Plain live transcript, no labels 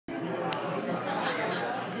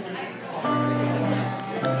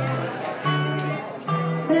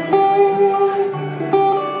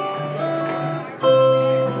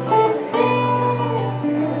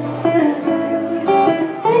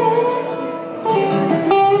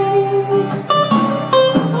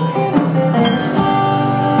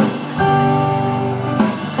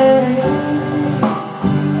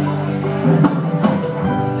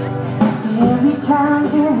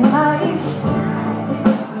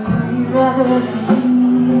rather be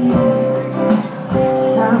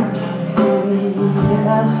somebody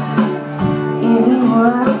else,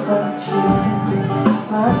 anyone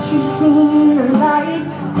but you see the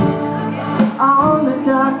light on the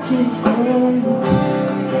darkest day,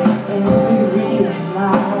 and you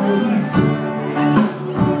realize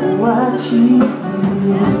what you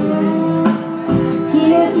need. So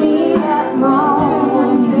give me that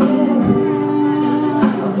moment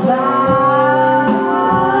of life.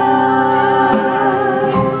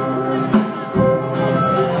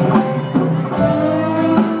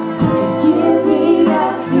 Give me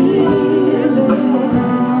that feeling.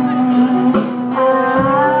 I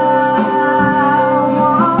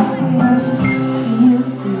wanna feel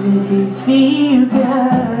to make you feel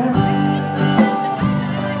good.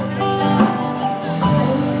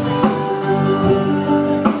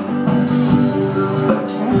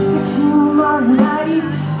 Just a few more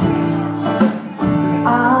nights is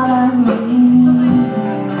all I need.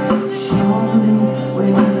 Show me the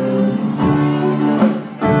way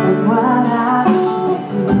and what I should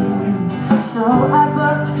do. So I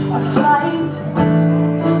booked a flight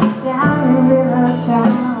down the river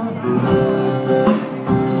town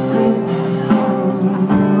to sing my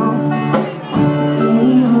songs, to be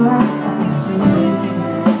right here,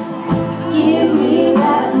 to give me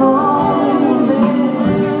that moment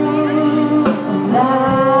of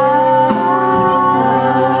life.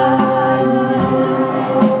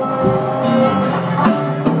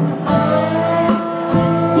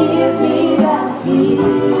 Give me that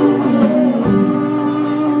feeling.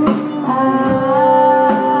 I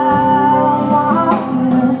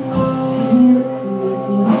wanna feel to make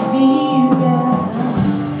me feel better.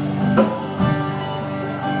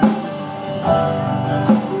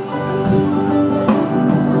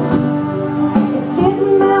 If there's a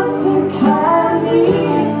mountain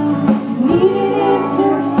climbing, you need an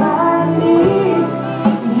answer, find me.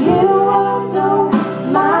 You hit a wall, don't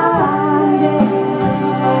mind it.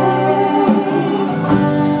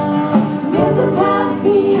 'Cause there's a path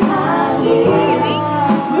behind it,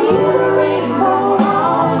 with a rainbow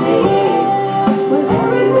on it, with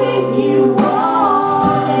everything you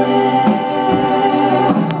wanted.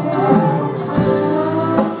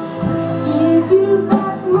 To give you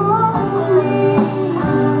that moment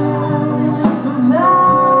of life.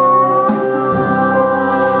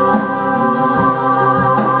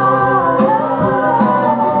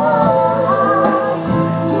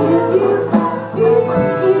 Give you that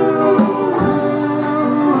feeling.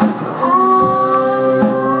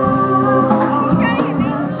 Okay,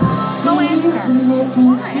 go answer. Make you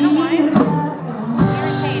feel